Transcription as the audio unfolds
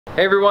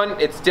Hey everyone,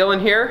 it's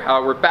Dylan here.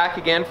 We're back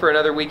again for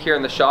another week here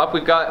in the shop.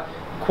 We've got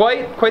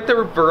quite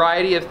the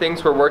variety of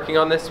things we're working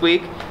on this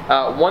week.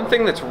 One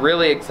thing that's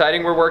really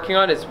exciting we're working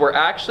on is we're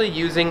actually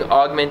using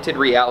augmented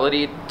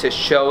reality to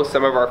show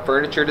some of our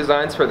furniture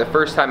designs for the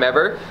first time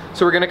ever.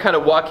 So we're going to kind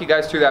of walk you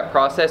guys through that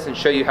process and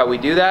show you how we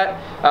do that.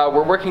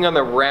 We're working on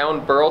the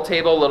round burl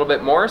table a little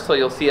bit more, so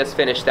you'll see us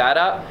finish that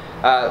up.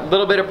 A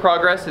little bit of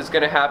progress is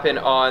going to happen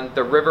on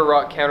the river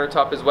rock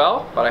countertop as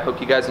well, but I hope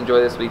you guys enjoy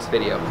this week's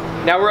video.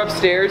 Now we're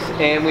upstairs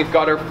and we've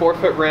got our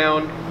 4-foot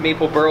round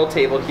maple burl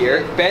table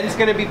here. Ben's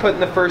going to be putting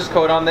the first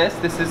coat on this.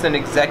 This is an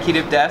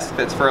executive desk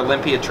that's for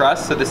Olympia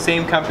Trust, so the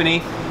same company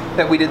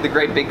that we did the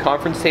great big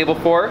conference table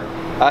for.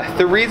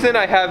 The reason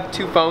I have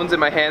 2 phones in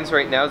my hands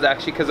right now is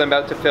actually because I'm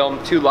about to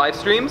film 2 live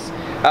streams.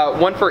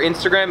 One for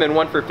Instagram and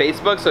one for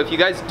Facebook, so if you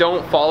guys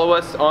don't follow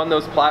us on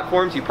those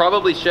platforms, you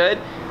probably should,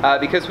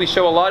 because we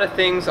show a lot of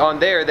things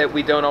on there that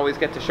we don't always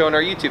get to show in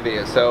our YouTube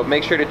videos. So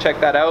make sure to check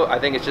that out. I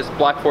think it's just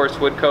Black Forest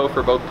Wood Co.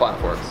 for both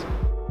platforms.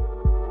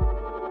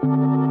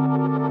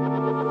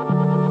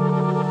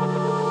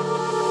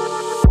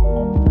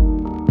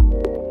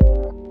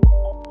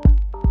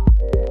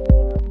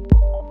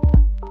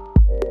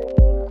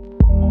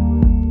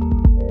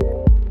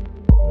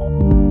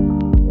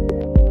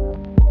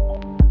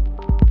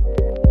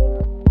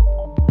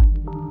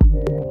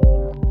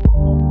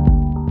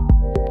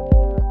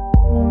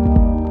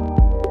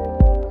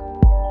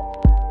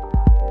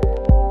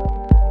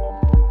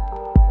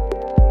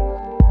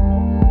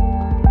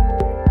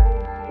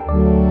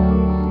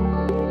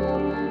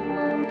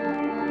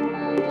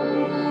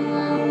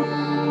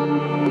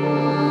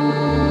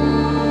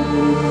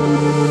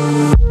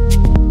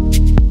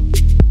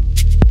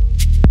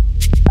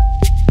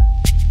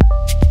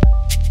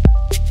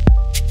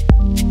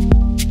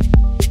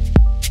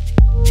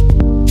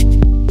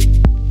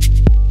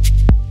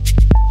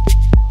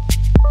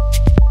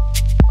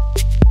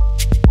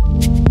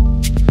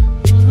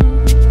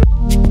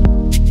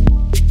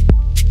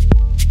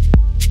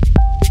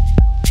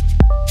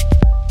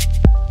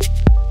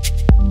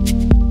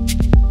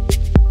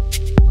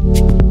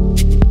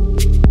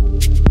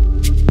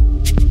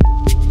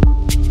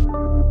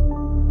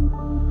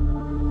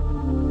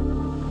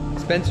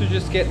 Spencer's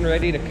just getting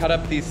ready to cut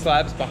up these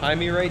slabs behind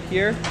me right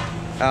here.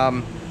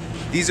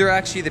 These are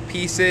actually the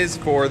pieces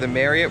for the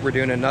Marriott. We're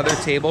doing another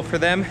table for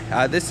them.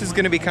 This is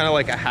gonna be kind of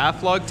like a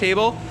half log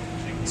table.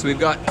 So we've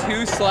got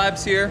 2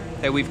 slabs here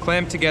that we've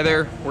clamped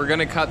together. We're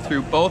gonna cut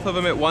through both of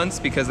them at once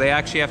because they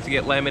actually have to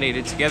get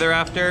laminated together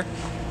after.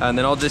 And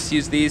then I'll just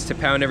use these to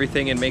pound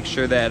everything and make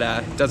sure that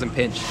it doesn't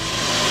pinch.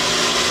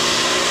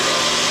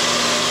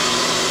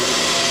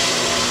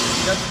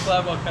 Got the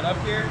slab all cut up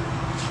here.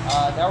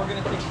 Now we're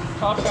going to take this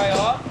top guy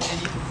off,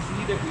 and you can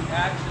see that we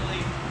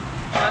actually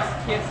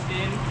just kissed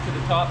in to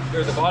the top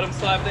or the bottom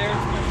slab there.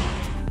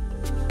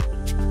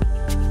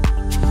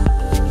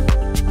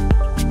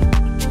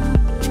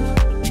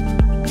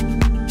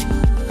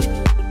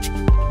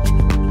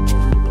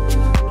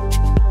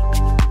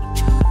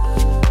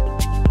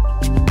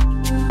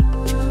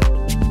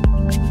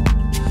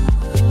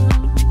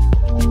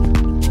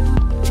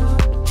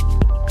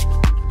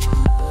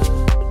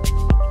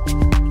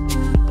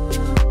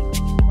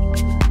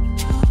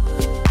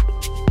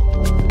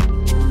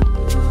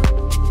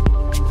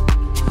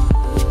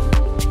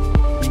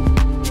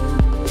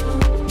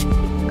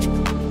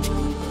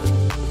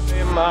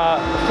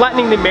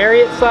 Flattening the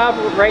Marriott slab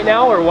right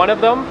now, or one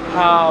of them.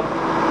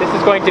 This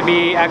is going to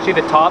be actually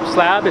the top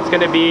slab. It's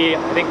going to be,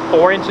 I think,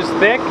 4 inches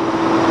thick,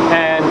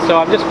 and so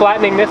I'm just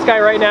flattening this guy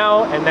right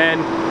now, and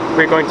then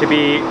we're going to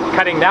be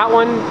cutting that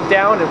one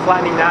down and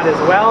flattening that as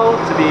well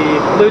to be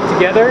glued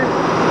together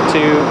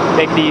to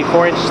make the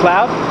 4-inch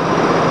slab.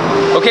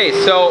 Okay,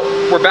 so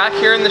we're back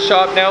here in the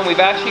shop now, and we've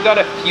actually got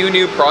a few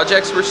new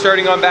projects we're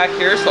starting on back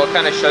here, so I'll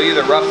kind of show you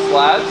the rough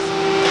slabs.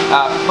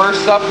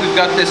 First up, we've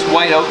got this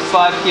white oak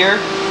slab here.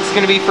 It's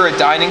going to be for a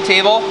dining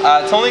table.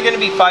 It's only going to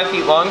be 5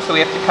 feet long, so we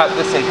have to cut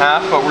this in half,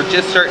 but we're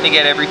just starting to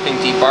get everything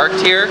debarked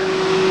here.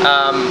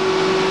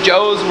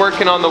 Joe's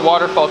working on the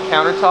waterfall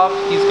countertop.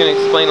 He's going to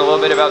explain a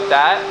little bit about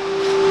that.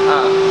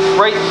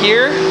 Right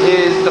here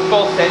is the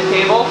full cent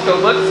table, so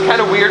it looks kind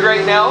of weird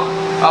right now.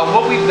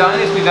 What we've done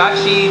is we've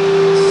actually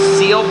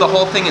sealed the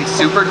whole thing in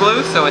super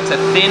glue, so it's a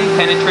thin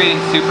penetrating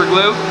super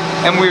glue,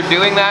 and we're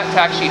doing that to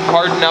actually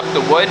harden up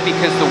the wood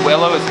because the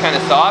willow is kind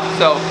of soft.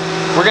 So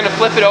we're going to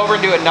flip it over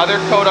and do another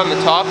coat on the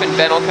top, and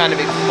Ben will kind of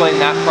explain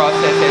that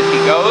process as he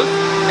goes.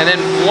 And then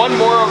one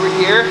more over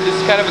here, this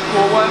is kind of a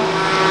cool one.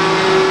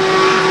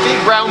 Big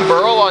round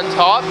burl on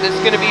top. This is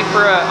going to be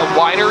for a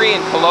winery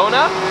in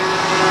Kelowna.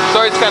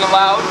 Sorry it's kind of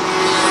loud.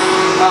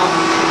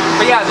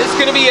 But yeah, this is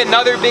going to be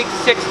another big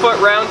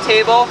 6-foot round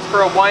table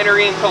for a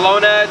winery in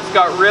Kelowna. It's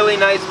got really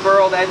nice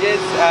burled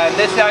edges.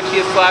 This is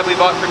actually a slab we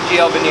bought from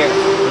GL Veneer.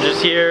 I'm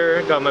just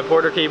here, got my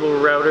Porter cable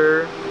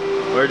router.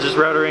 We're just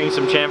routering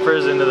some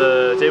chamfers into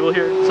the table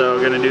here. So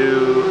we're gonna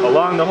do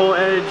along the whole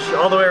edge,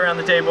 all the way around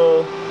the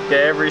table,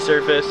 get every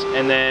surface,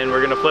 and then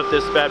we're gonna flip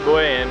this bad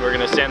boy and we're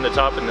gonna sand the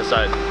top and the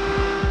side.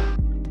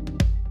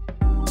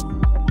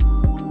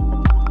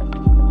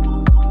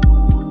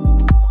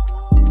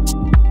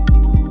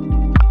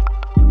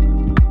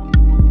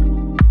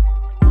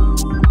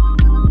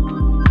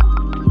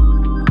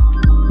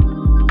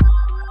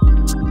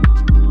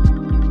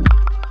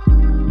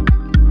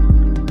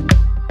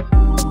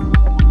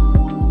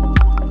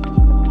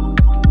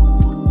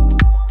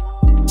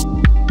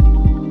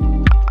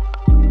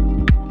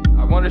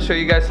 show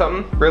you guys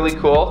something really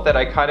cool that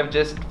I kind of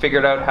just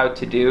figured out how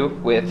to do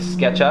with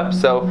SketchUp.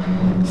 So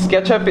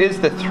SketchUp is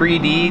the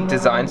 3D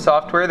design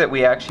software that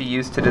we actually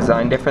use to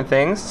design different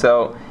things.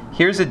 So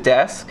here's a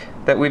desk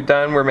that we've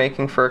done, we're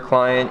making for a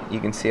client. You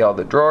can see all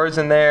the drawers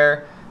in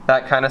there,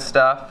 that kind of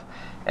stuff.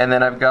 And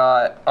then I've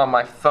got on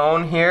my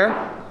phone here,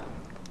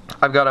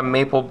 I've got a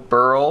maple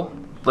burl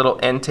little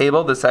end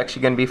table. This is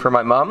actually going to be for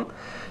my mom.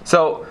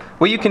 So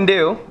what you can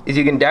do is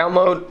you can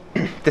download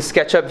the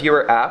SketchUp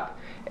Viewer app,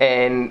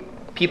 and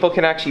people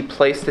can actually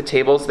place the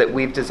tables that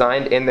we've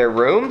designed in their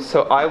room.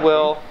 So I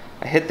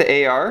hit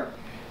the AR,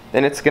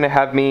 then it's going to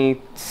have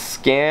me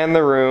scan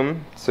the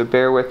room. So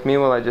bear with me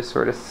while I just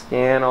sort of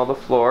scan all the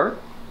floor.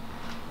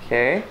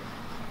 Okay.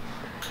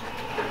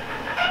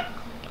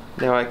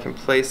 Now I can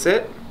place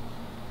it.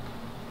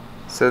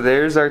 So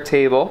there's our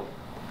table.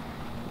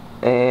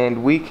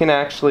 And we can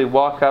actually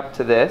walk up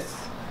to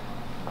this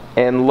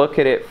and look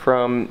at it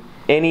from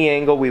any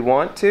angle we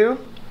want to.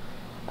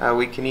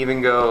 We can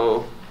even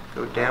go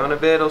down a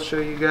bit, I'll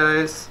show you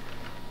guys.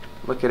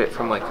 Look at it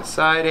from like a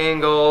side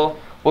angle.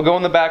 We'll go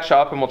in the back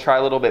shop and we'll try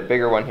a little bit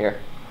bigger one here.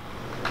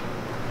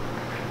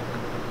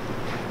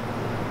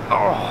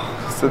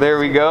 Oh, so there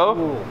we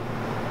go.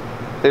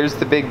 There's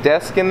the big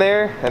desk in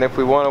there, and if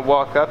we want to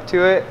walk up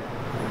to it,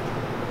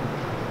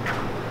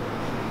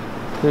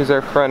 here's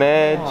our front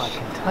edge. Oh, I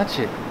can touch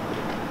it.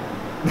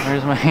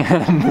 Where's my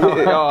hand?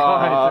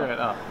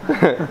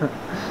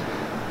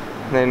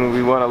 Then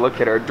we want to look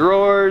at our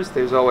drawers.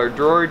 There's all our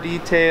drawer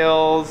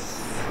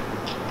details.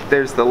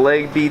 There's the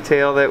leg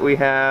detail that we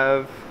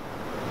have.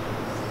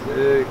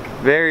 Sick.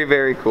 Very,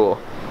 very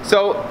cool.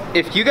 So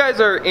if you guys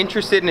are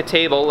interested in a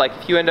table, like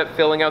if you end up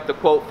filling out the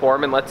quote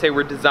form and let's say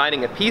we're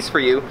designing a piece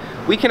for you,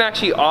 we can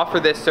actually offer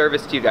this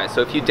service to you guys.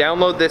 So if you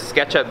download this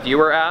SketchUp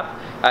Viewer app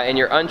and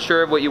you're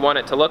unsure of what you want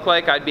it to look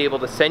like, I'd be able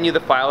to send you the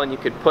file and you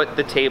could put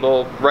the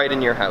table right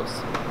in your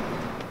house.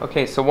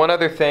 Okay, so one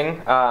other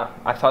thing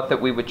I thought that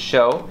we would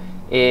show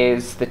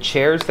is the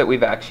chairs that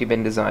we've actually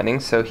been designing.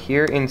 So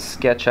here in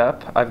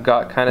SketchUp, I've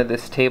got kind of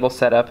this table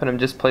set up and I'm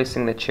just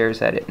placing the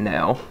chairs at it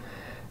now.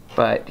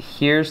 But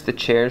here's the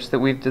chairs that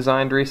we've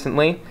designed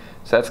recently.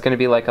 So that's going to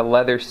be like a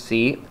leather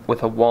seat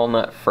with a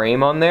walnut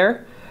frame on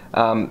there.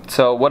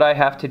 So what I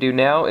have to do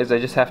now is I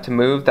just have to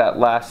move that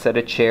last set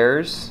of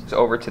chairs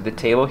over to the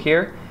table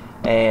here.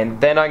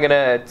 And then I'm going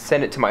to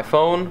send it to my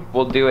phone.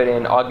 We'll do it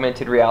in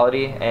augmented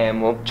reality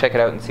and we'll check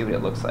it out and see what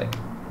it looks like.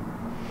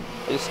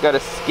 I just got to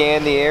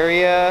scan the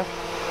area.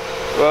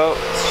 Well,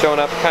 it's showing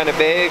up kind of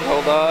big.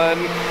 Hold on.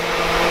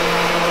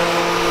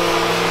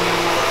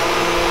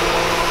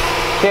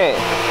 Okay.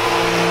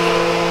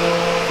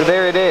 So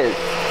there it is.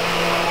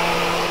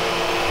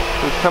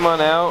 We come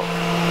on out.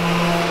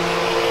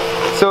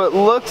 So it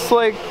looks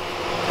like,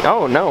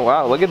 oh no,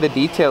 wow, look at the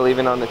detail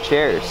even on the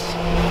chairs.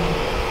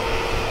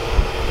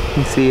 You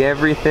can see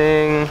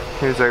everything.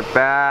 Here's our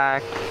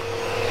back.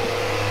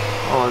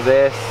 All of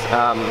this.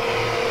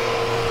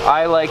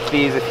 I like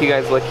these, if you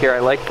guys look here, I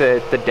like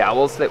the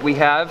dowels that we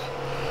have.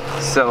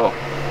 So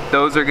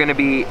those are gonna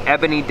be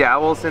ebony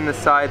dowels in the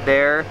side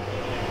there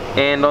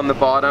and on the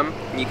bottom.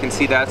 You can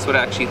see that's what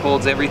actually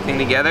holds everything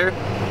together.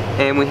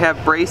 And we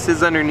have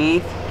braces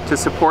underneath to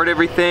support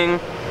everything.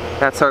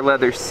 That's our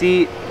leather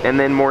seat, and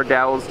then more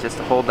dowels just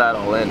to hold that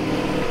all in.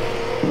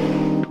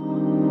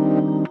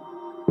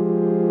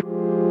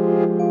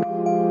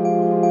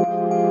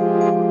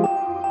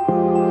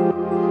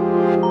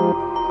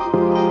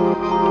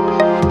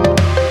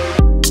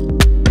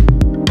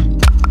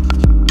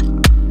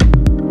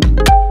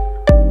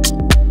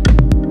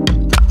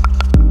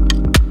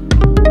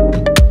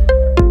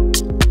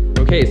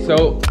 Okay,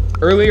 so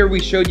earlier we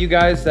showed you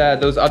guys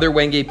those other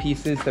Wenge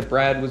pieces that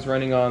Brad was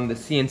running on the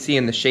CNC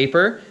and the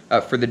shaper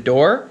for the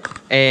door.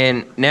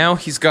 And now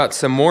he's got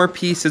some more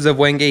pieces of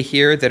Wenge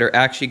here that are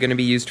actually going to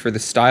be used for the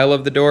style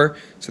of the door.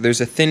 So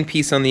there's a thin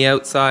piece on the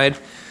outside,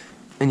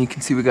 and you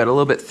can see we got a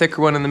little bit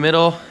thicker one in the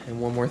middle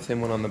and one more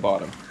thin one on the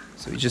bottom.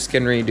 So he's just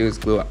getting ready to do his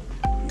glue up.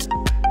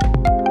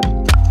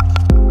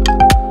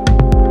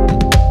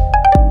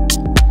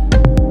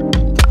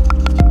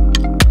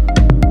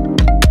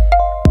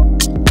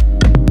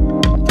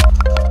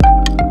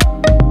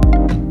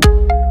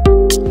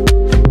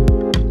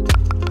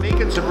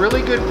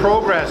 Really good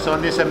progress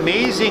on this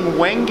amazing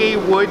Wenge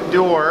wood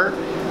door.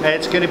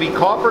 It's going to be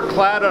copper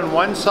clad on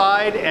one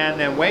side and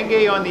then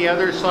Wenge on the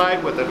other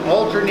side with an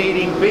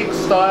alternating big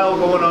style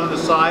going on the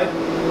side.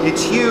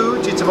 It's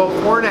huge. It's about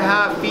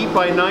 4.5 feet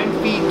by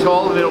 9 feet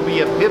tall, and it'll be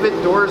a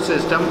pivot door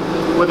system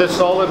with a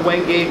solid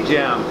Wenge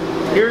jamb.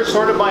 Here's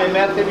sort of my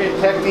method and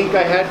technique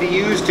I had to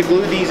use to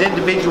glue these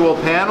individual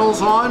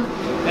panels on.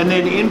 And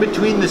then in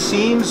between the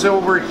seams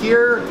over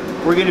here,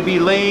 we're going to be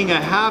laying a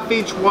 1/2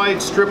 inch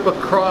wide strip of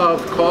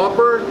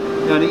copper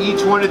on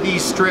each one of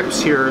these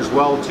strips here as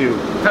well too.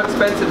 How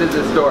expensive is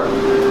this door?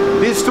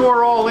 This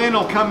door all in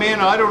will come in,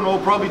 I don't know,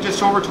 probably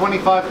just over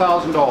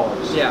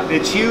 $25,000. Yeah.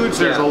 It's huge.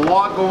 There's a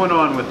lot going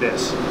on with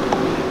this.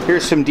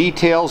 Here's some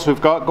details we've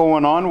got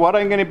going on. What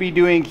I'm going to be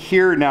doing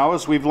here now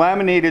is we've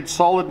laminated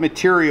solid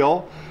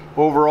material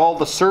over all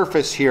the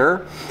surface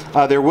here.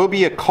 There will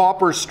be a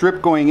copper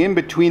strip going in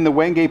between the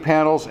Wenge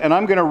panels, and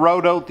I'm going to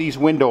route out these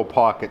window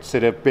pockets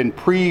that have been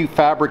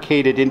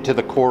prefabricated into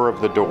the core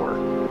of the door.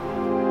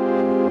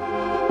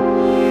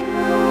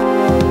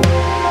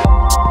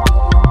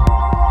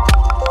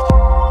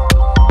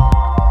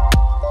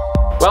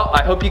 Well,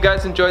 I hope you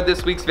guys enjoyed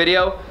this week's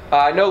video.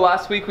 I know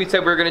last week we said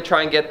we were going to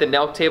try and get the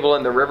Nelk table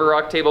and the River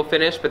Rock table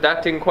finished, but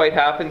that didn't quite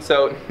happen,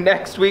 so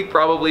next week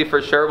probably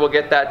for sure we'll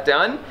get that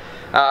done.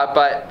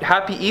 But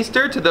happy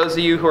Easter to those of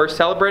you who are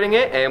celebrating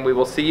it, and we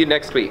will see you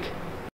next week.